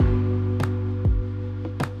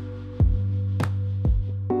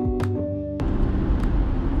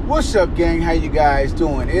What's up, gang? How you guys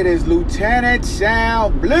doing? It is Lieutenant Sal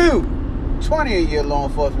Blue, 28-year law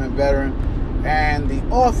enforcement veteran and the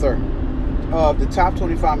author of the Top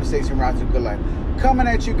 25 Mistakes and Routes to Good Life, coming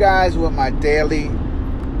at you guys with my daily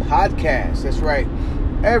podcast. That's right.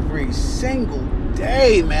 Every single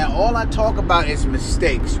day, man, all I talk about is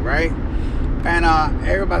mistakes, right? And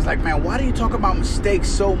everybody's like, man, why do you talk about mistakes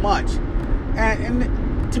so much?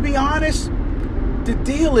 And to be honest, the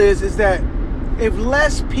deal is that if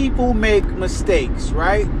less people make mistakes,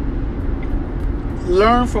 right?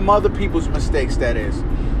 Learn from other people's mistakes, that is.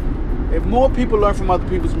 If more people learn from other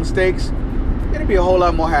people's mistakes, there'll be a whole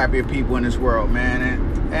lot more happier people in this world, man.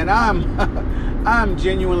 And I'm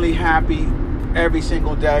genuinely happy every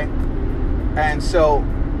single day. And so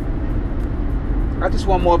I just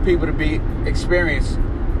want more people to experience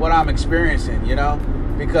what I'm experiencing, you know?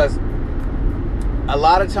 Because a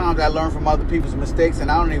lot of times I learn from other people's mistakes and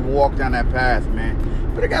I don't even walk down that path, man.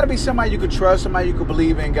 But it got to be somebody you could trust, somebody you could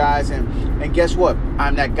believe in, guys. And guess what?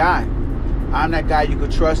 I'm that guy. I'm that guy you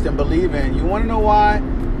could trust and believe in. You want to know why?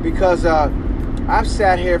 Because I've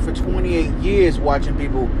sat here for 28 years watching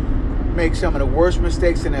people make some of the worst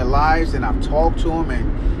mistakes in their lives, and I've talked to them,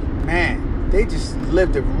 and man, they just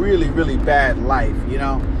lived a really, really bad life, you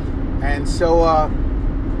know? And so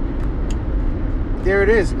there it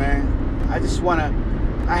is, man.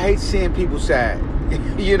 I hate seeing people sad,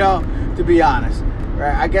 you know, to be honest.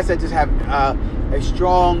 Right? I guess I just have a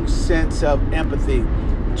strong sense of empathy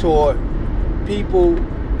toward people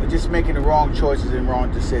just making the wrong choices and wrong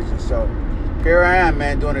decisions. So here I am,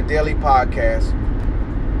 man, doing a daily podcast,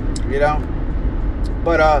 you know.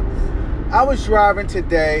 But I was driving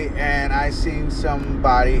today and I seen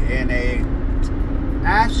somebody in a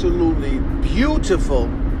absolutely beautiful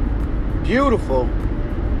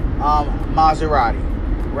Maserati,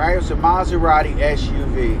 right? It's a Maserati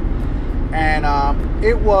SUV, and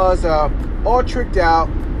it was all tricked out,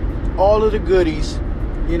 all of the goodies,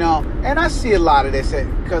 you know. And I see a lot of this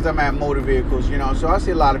because I'm at motor vehicles, you know. So I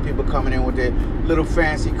see a lot of people coming in with their little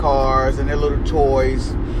fancy cars and their little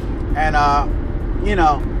toys, and you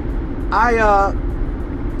know, I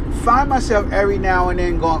find myself every now and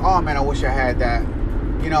then going, "Oh man, I wish I had that,"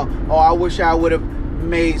 you know. Or I wish I would have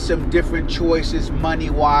made some different choices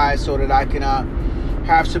money-wise so that I can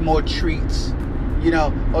have some more treats, you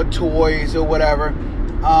know, or toys or whatever.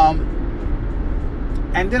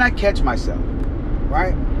 And then I catch myself,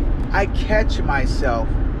 right? I catch myself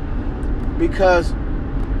because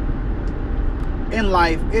in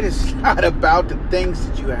life, it is not about the things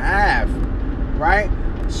that you have, right?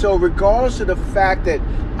 So regardless of the fact that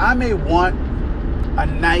I may want a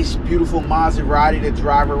nice, beautiful Maserati to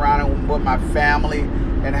drive around with my family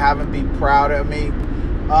and have them be proud of me.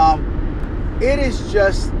 It is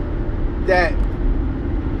just that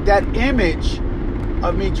image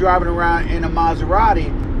of me driving around in a Maserati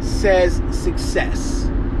says success,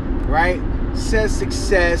 right? Says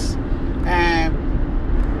success and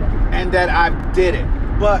that I did it.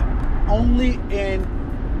 But only in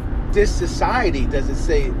this society does it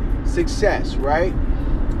say success, right?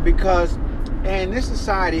 Because in this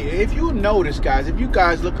society, if you notice, guys, if you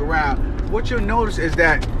guys look around, what you'll notice is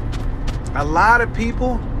that a lot of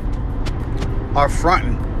people are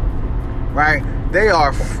fronting, right? They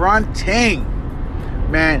are fronting,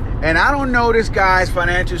 man. And I don't know this guy's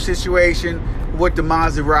financial situation with the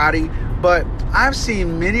Maserati, but I've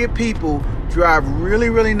seen many people drive really,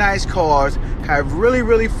 really nice cars, have really,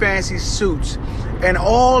 really fancy suits, and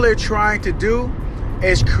all they're trying to do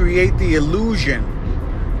is create the illusion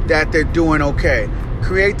that they're doing okay.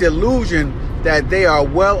 Create the illusion that they are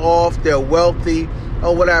well off, they're wealthy,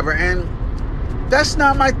 or whatever. And that's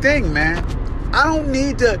not my thing, man. I don't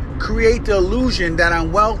need to create the illusion that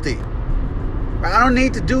I'm wealthy. I don't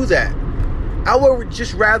need to do that. I would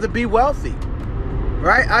just rather be wealthy,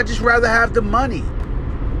 right? I'd just rather have the money,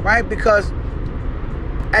 right? Because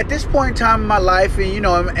at this point in time in my life, and you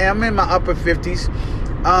know, I'm in my upper 50s,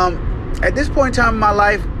 at this point in time in my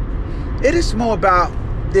life, it is more about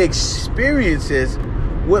the experiences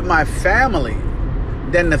with my family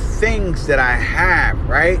than the things that I have,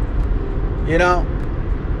 right? You know,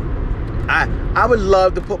 I would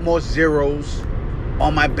love to put more zeros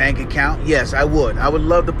on my bank account. Yes, I would. I would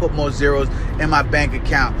love to put more zeros in my bank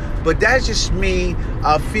account. But that's just me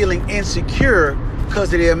feeling insecure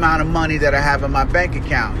because of the amount of money that I have in my bank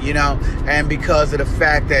account, you know, and because of the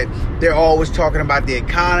fact that they're always talking about the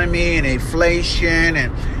economy and inflation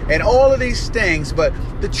and all of these things. But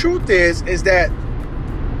the truth is that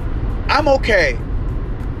I'm okay,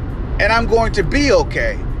 and I'm going to be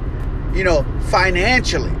okay, you know,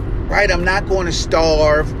 financially, right? I'm not going to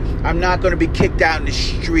starve. I'm not going to be kicked out in the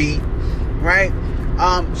street, right?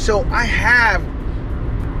 So I have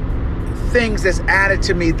things that's added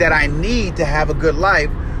to me that I need to have a good life.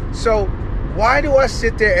 So why do I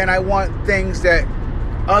sit there and I want things that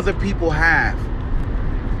other people have?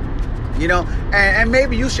 You know, and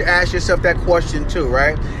maybe you should ask yourself that question too,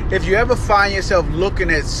 right? If you ever find yourself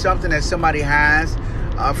looking at something that somebody has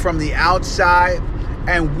from the outside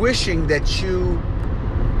and wishing that you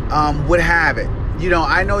would have it. You know,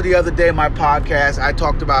 I know the other day in my podcast, I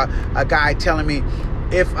talked about a guy telling me,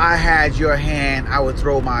 if I had your hand, I would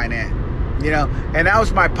throw mine in. You know, and that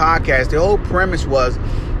was my podcast. The whole premise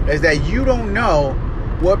is that you don't know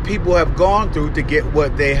what people have gone through to get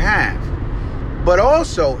what they have. But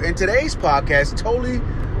also, in today's podcast,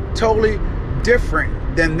 totally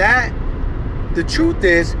different than that. The truth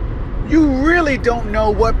is, you really don't know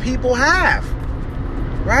what people have,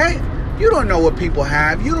 right? You don't know what people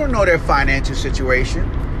have. You don't know their financial situation,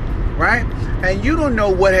 right? And you don't know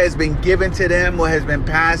what has been given to them, what has been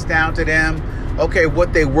passed down to them, okay,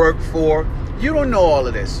 what they work for. You don't know all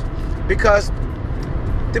of this. Because,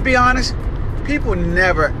 to be honest, people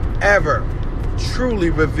never, ever truly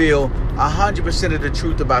reveal 100% of the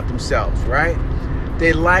truth about themselves, right?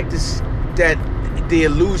 They like the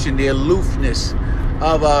illusion, the aloofness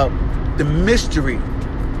of the mystery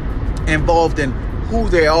involved in who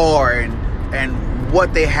they are and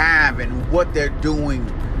what they have and what they're doing,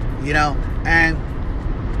 you know, and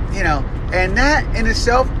that in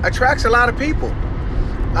itself attracts a lot of people.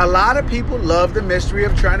 A lot of people love the mystery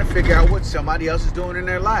of trying to figure out what somebody else is doing in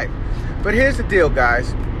their life. But here's the deal,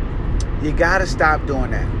 guys. You got to stop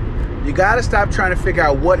doing that. You got to stop trying to figure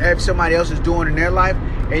out what somebody else is doing in their life,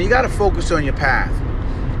 and you got to focus on your path,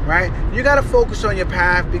 right? You got to focus on your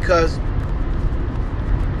path, because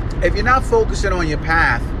if you're not focusing on your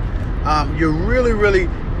path, you're really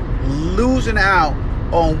losing out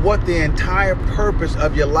on what the entire purpose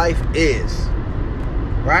of your life is,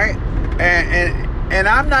 right? And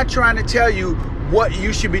I'm not trying to tell you what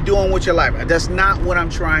you should be doing with your life. That's not what I'm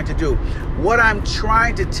trying to do. What I'm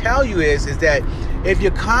trying to tell you is that if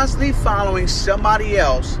you're constantly following somebody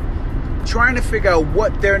else, trying to figure out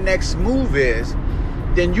what their next move is,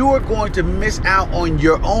 then you are going to miss out on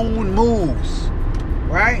your own moves,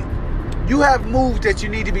 right? You have moves that you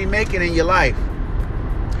need to be making in your life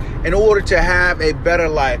in order to have a better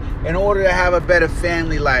life, in order to have a better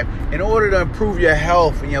family life, in order to improve your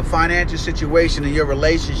health and your financial situation and your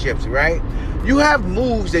relationships, right? You have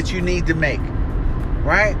moves that you need to make,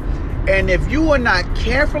 right? And if you are not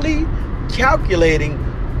carefully calculating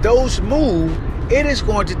those moves, it is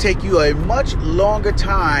going to take you a much longer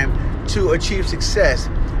time to achieve success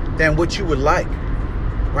than what you would like,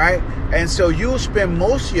 right? And so you'll spend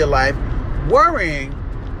most of your life worrying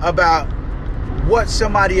about what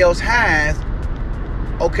somebody else has,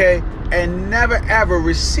 okay, and never ever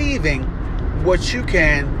receiving what you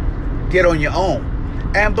can get on your own.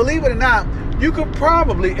 And believe it or not, you could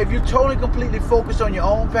probably, if you're totally completely focused on your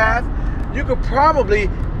own path, you could probably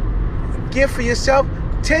get for yourself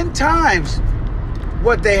 10 times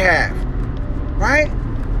what they have, right?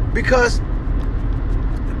 Because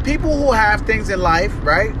people who have things in life,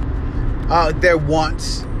 right, their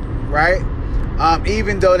wants, right,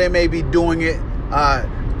 even though they may be doing it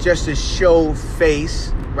just to show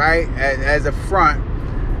face, right, as a front,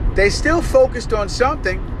 they still focused on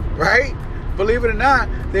something, right? Believe it or not,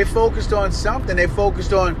 they focused on something. They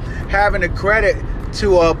focused on having a credit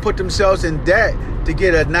to put themselves in debt to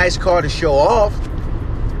get a nice car to show off.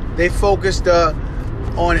 They focused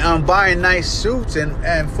on buying nice suits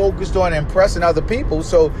and focused on impressing other people.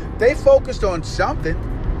 So they focused on something,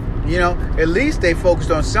 you know, at least they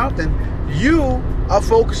focused on something. You are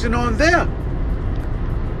focusing on them.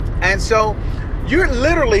 And so you're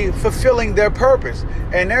literally fulfilling their purpose.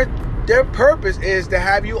 And their purpose is to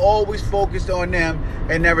have you always focused on them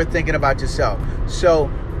and never thinking about yourself. So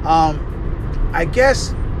I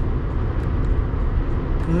guess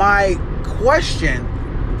my question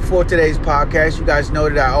for today's podcast, you guys know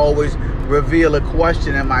that I always reveal a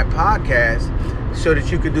question in my podcast so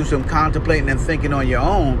that you can do some contemplating and thinking on your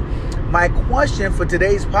own. My question for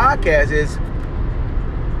today's podcast is,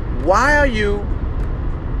 why are you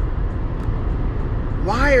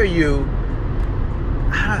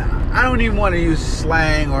I don't even want to use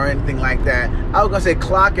slang or anything like that. I was going to say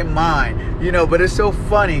clock in mind, you know, but it's so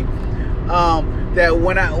funny that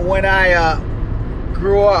when I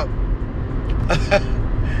grew up,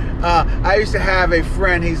 I used to have a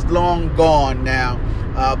friend, he's long gone now,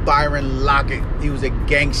 Byron Lockett. He was a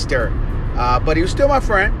gangster, but he was still my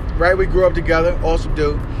friend, right? We grew up together, awesome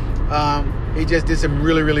dude. He just did some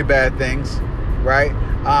really, really bad things, right?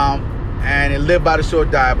 And it lived by the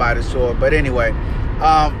sword, died by the sword. But anyway,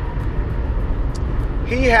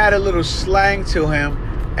 he had a little slang to him,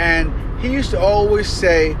 and he used to always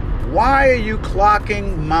say, why are you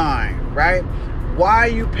clocking mine, right? Why are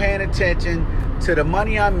you paying attention to the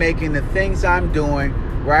money I'm making, the things I'm doing,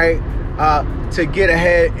 right? To get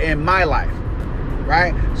ahead in my life,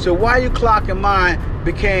 right? So why are you clocking mine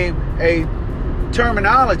became a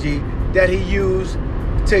terminology that he used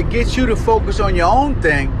to get you to focus on your own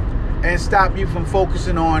thing and stop you from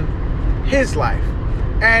focusing on his life.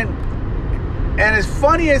 And as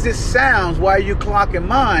funny as it sounds, why are you clocking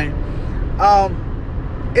mine?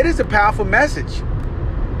 It is a powerful message.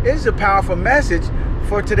 It is a powerful message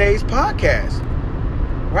for today's podcast,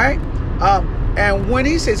 right? And when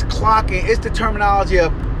he says clocking, it's the terminology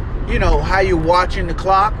of, you know, how you're watching the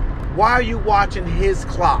clock. Why are you watching his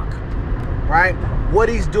clock, right? What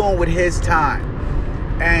he's doing with his time.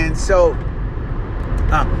 And so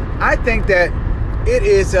I think that it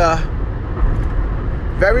is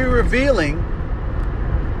very revealing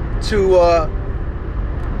to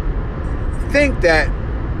think that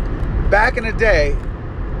back in the day,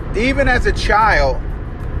 even as a child,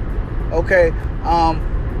 okay,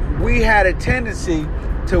 we had a tendency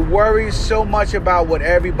to worry so much about what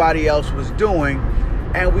everybody else was doing,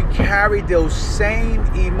 and we carried those same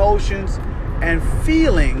emotions and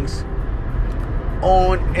feelings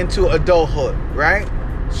on into adulthood, right?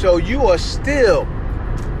 So you are still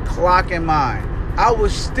clocking mine. I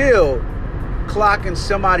was still clocking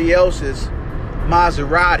somebody else's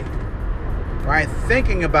Maserati, right?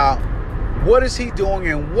 Thinking about what is he doing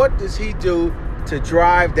and what does he do to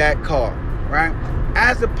drive that car, right?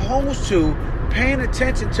 As opposed to paying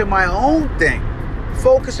attention to my own thing,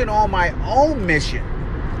 focusing on my own mission,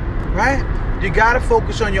 right? You got to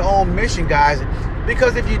focus on your own mission, guys,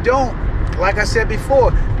 because if you don't, like I said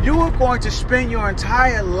before, you are going to spend your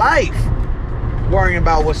entire life worrying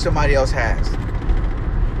about what somebody else has.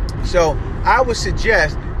 So I would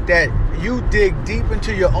suggest that you dig deep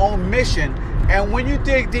into your own mission. And when you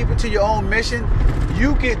dig deep into your own mission,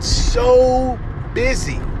 you get so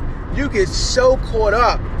busy. You get so caught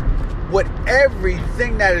up with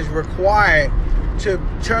everything that is required to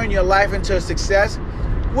turn your life into a success,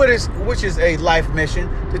 which is a life mission,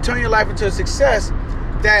 to turn your life into a success,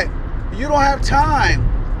 that you don't have time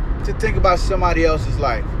to think about somebody else's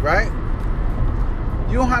life, right?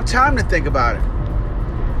 You don't have time to think about it.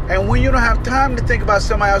 And when you don't have time to think about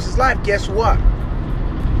somebody else's life, guess what?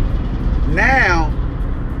 Now,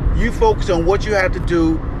 you focus on what you have to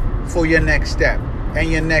do for your next step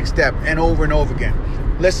and your next step and over again.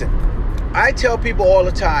 Listen, I tell people all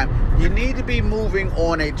the time, you need to be moving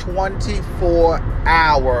on a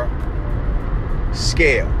 24-hour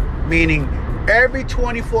scale, meaning every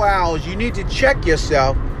 24 hours, you need to check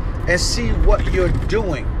yourself and see what you're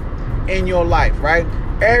doing in your life, right?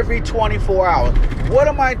 Every 24 hours. What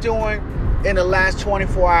am I doing in the last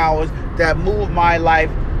 24 hours that move my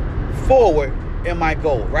life forward in my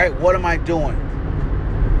goal, right? What am I doing?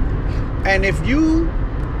 And if you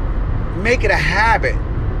make it a habit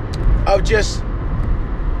of just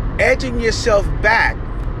edging yourself back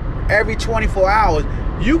every 24 hours,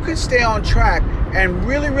 you can stay on track and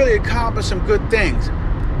really, really accomplish some good things.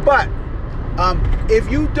 But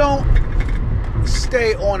if you don't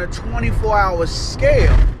stay on a 24-hour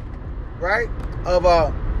scale, right, of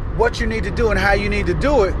what you need to do and how you need to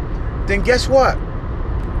do it, then guess what?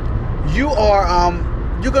 You're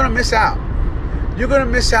gonna miss out. You're gonna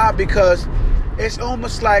miss out because it's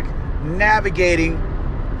almost like navigating,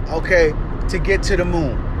 okay, to get to the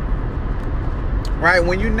moon, right?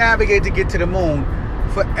 When you navigate to get to the moon,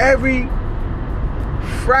 for every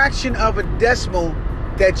fraction of a decimal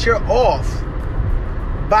that you're off,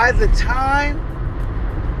 by the time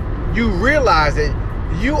you realize it,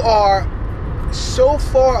 you are so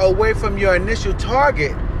far away from your initial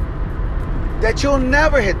target that you'll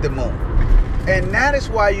never hit the moon. And that is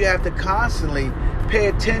why you have to constantly pay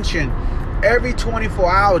attention every 24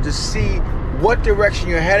 hours to see what direction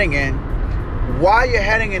you're heading in, why you're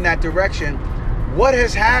heading in that direction, what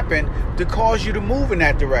has happened to cause you to move in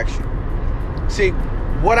that direction. See,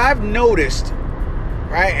 what I've noticed,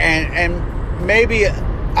 right, and maybe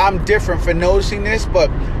I'm different for noticing this, but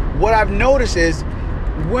what I've noticed is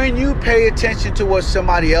when you pay attention to what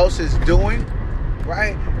somebody else is doing,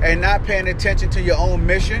 right, and not paying attention to your own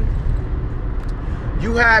mission,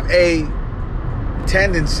 you have a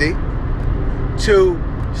tendency to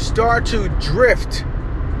start to drift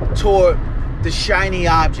toward the shiny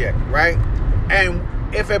object, right? And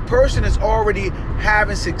if a person is already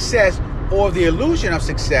having success or the illusion of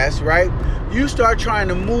success, right, you start trying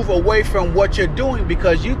to move away from what you're doing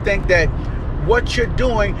because you think that what you're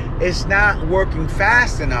doing is not working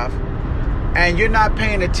fast enough and you're not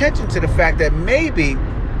paying attention to the fact that maybe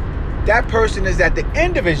that person is at the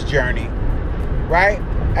end of his journey, right?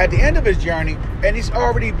 At the end of his journey, and he's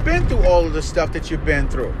already been through all of the stuff that you've been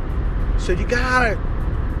through. So you gotta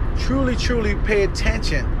truly, truly pay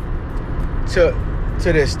attention to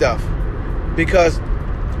this stuff, because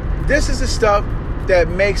this is the stuff that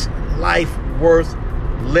makes life worth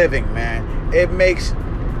living, man. It makes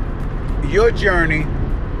your journey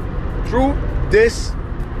through this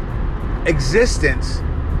existence,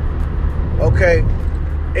 okay,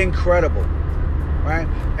 incredible, right?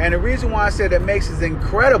 And the reason why I said that makes it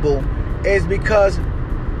incredible is because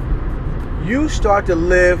you start to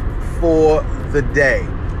live for the day.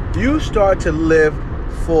 You start to live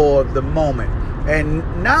for the moment. And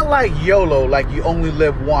not like YOLO, like you only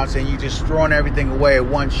live once and you just throwing everything away at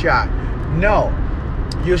one shot. No,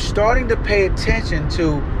 you're starting to pay attention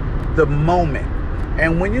to the moment.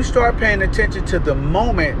 And when you start paying attention to the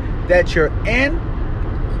moment that you're in,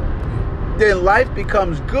 then life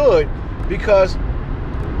becomes good, because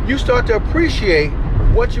you start to appreciate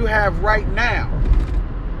what you have right now,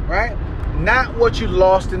 right? Not what you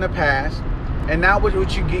lost in the past, and not what you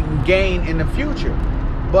can gain in the future,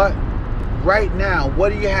 but right now.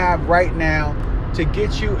 What do you have right now to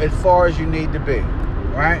get you as far as you need to be,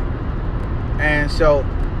 right? And so,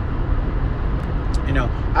 you know,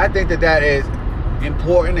 I think that is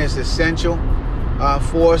important. It's essential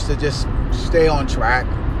for us to just stay on track,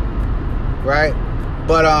 right?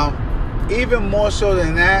 But even more so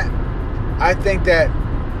than that, I think that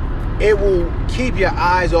it will keep your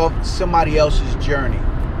eyes off somebody else's journey,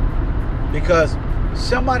 because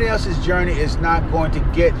somebody else's journey is not going to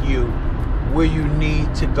get you where you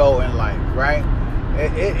need to go in life, right?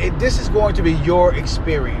 This is going to be your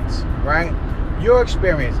experience, right? Your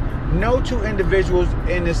experience. No two individuals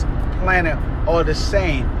in this planet are the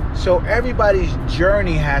same, so everybody's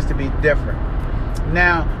journey has to be different.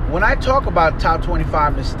 Now, when I talk about top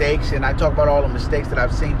 25 mistakes, and I talk about all the mistakes that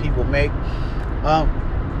I've seen people make,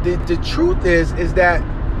 the truth is that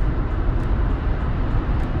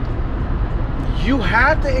you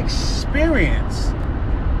have to experience,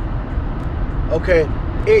 okay,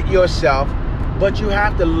 it yourself, but you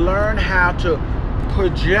have to learn how to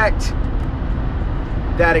project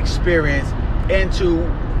that experience into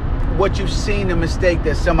what you've seen, the mistake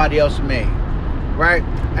that somebody else made, right?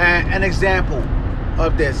 And an example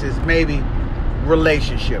of this is maybe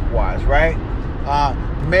relationship-wise, right?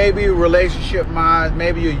 Maybe relationship-wise,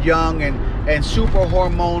 maybe you're young and super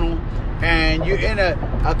hormonal, and you're in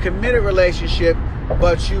a committed relationship,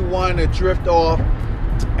 but you want to drift off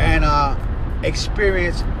and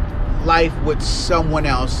experience life with someone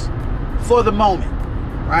else for the moment,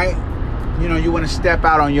 right? You know, you want to step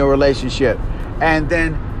out on your relationship and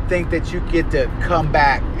then think that you get to come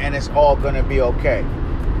back and it's all going to be okay.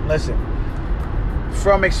 Listen,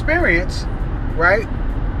 from experience, right?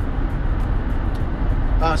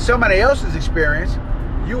 Somebody else's experience,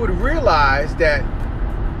 you would realize that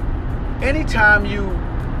anytime you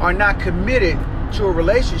are not committed to a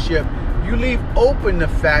relationship, you leave open the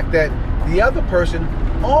fact that the other person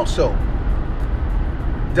also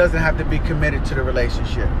doesn't have to be committed to the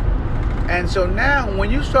relationship. And so now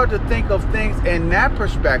when you start to think of things in that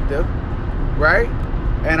perspective, right?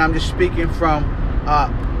 And I'm just speaking from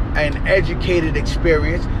an educated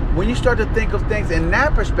experience. When you start to think of things in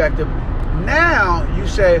that perspective, now you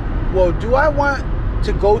say, well, do I want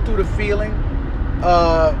to go through the feeling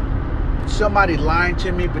of somebody lying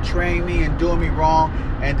to me, betraying me, and doing me wrong,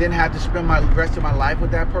 and then have to spend my rest of my life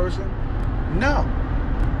with that person? No.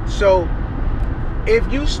 So if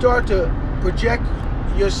you start to project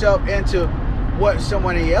yourself into what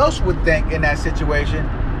somebody else would think in that situation,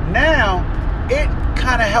 now it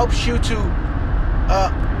kind of helps you to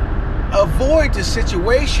avoid the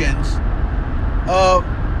situations of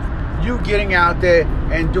you getting out there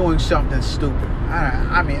and doing something stupid.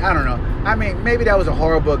 I don't know. I mean, maybe that was a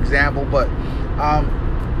horrible example, but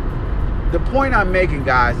the point I'm making,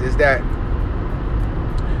 guys, is that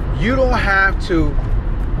you don't have to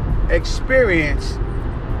experience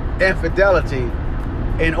infidelity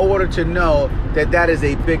in order to know that that is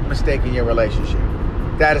a big mistake in your relationship.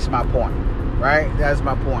 That is my point, right? That is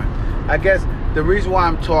my point. I guess the reason why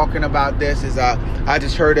I'm talking about this is I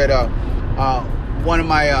just heard that one of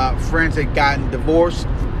my friends had gotten divorced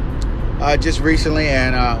just recently,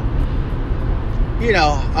 and I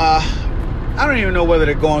don't even know whether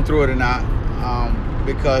they're going through it or not,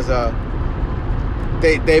 because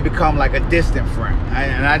they become like a distant friend,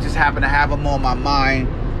 and I just happen to have them on my mind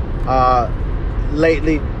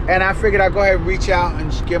lately, and I figured I'd go ahead and reach out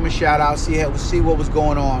and just give them a shout out, see what was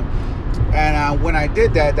going on. And when I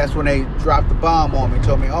did that, that's when they dropped the bomb on me,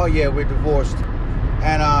 told me, oh yeah, we're divorced.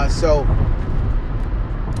 And so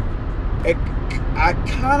I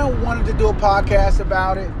kind of wanted to do a podcast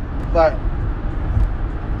about it, but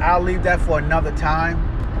I'll leave that for another time,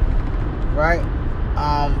 right?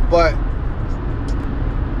 But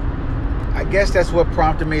I guess that's what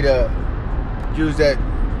prompted me to use that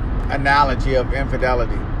analogy of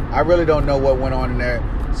infidelity. I really don't know what went on in their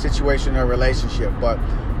situation or relationship, but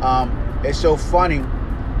it's so funny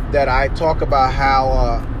that I talk about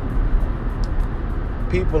how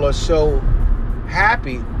people are so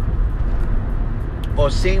happy or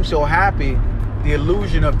seem so happy, the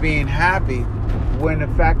illusion of being happy, when the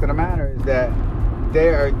fact of the matter is that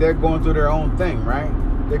they're going through their own thing, right?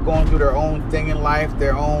 They're going through their own thing in life,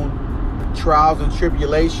 their own trials and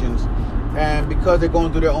tribulations. And because they're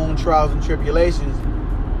going through their own trials and tribulations,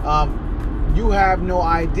 you have no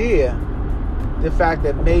idea the fact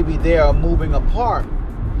that maybe they are moving apart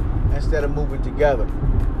instead of moving together.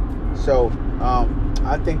 So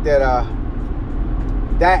I think that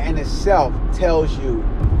that in itself tells you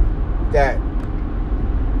that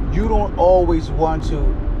you don't always want to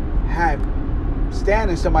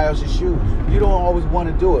stand in somebody else's shoes. You don't always want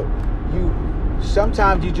to do it.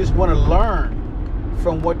 Sometimes you just want to learn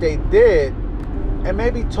from what they did and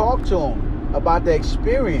maybe talk to them about their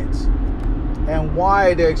experience and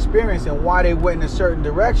why their experience and why they went in a certain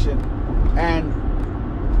direction. And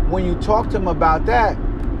when you talk to them about that,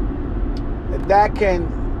 that can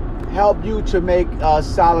help you to make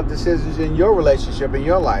solid decisions in your relationship, in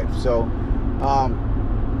your life. So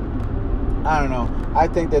I don't know. I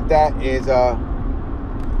think that is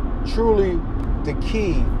truly the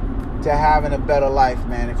key to having a better life,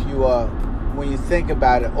 man. If you when you think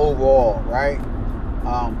about it overall, right?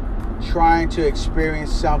 Trying to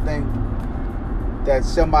experience something that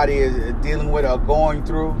somebody is dealing with or going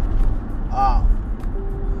through,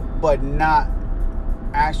 but not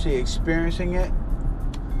actually experiencing it,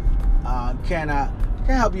 can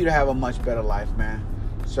help you to have a much better life, man.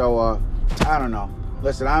 So I don't know.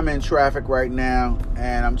 Listen, I'm in traffic right now,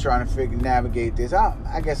 and I'm trying to navigate this.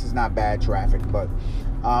 I guess it's not bad traffic, but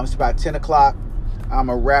it's about 10 o'clock. I'm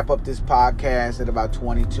going to wrap up this podcast at about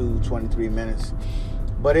 22, 23 minutes.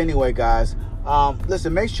 But anyway, guys,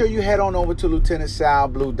 listen, make sure you head on over to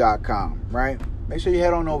LieutenantSalBlue.com, right? Make sure you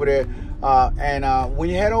head on over there. And when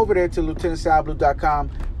you head over there to LieutenantSalBlue.com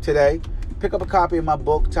today, pick up a copy of my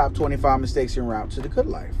book, Top 25 Mistakes En Route to the Good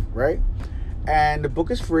Life, right? And the book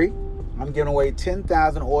is free. I'm giving away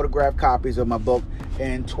 10,000 autographed copies of my book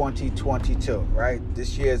in 2022, right?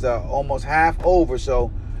 This year's almost half over,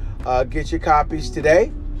 so get your copies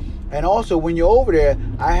today. And also, when you're over there,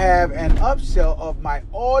 I have an upsell of my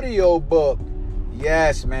audio book.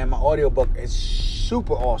 Yes, man, my audio book is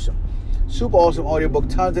super awesome. Super awesome audio book.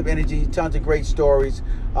 Tons of energy, tons of great stories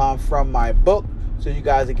from my book. So you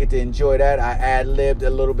guys will get to enjoy that. I ad-libbed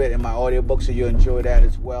a little bit in my audio book, so you'll enjoy that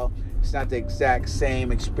as well. It's not the exact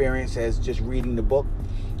same experience as just reading the book,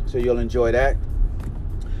 so you'll enjoy that.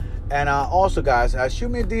 And also, guys, shoot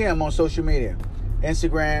me a DM on social media.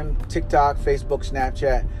 Instagram, TikTok, Facebook,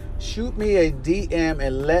 Snapchat. Shoot me a DM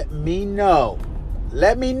and let me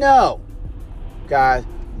know, guys,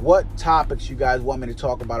 what topics you guys want me to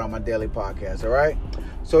talk about on my daily podcast, all right?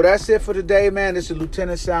 So that's it for today, man. This is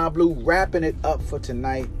Lieutenant Sal Blue wrapping it up for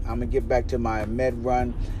tonight. I'm going to get back to my med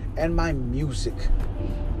run and my music,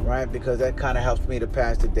 right? Because that kind of helps me to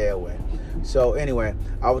pass the day away. So anyway,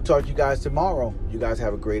 I will talk to you guys tomorrow. You guys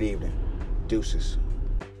have a great evening. Deuces.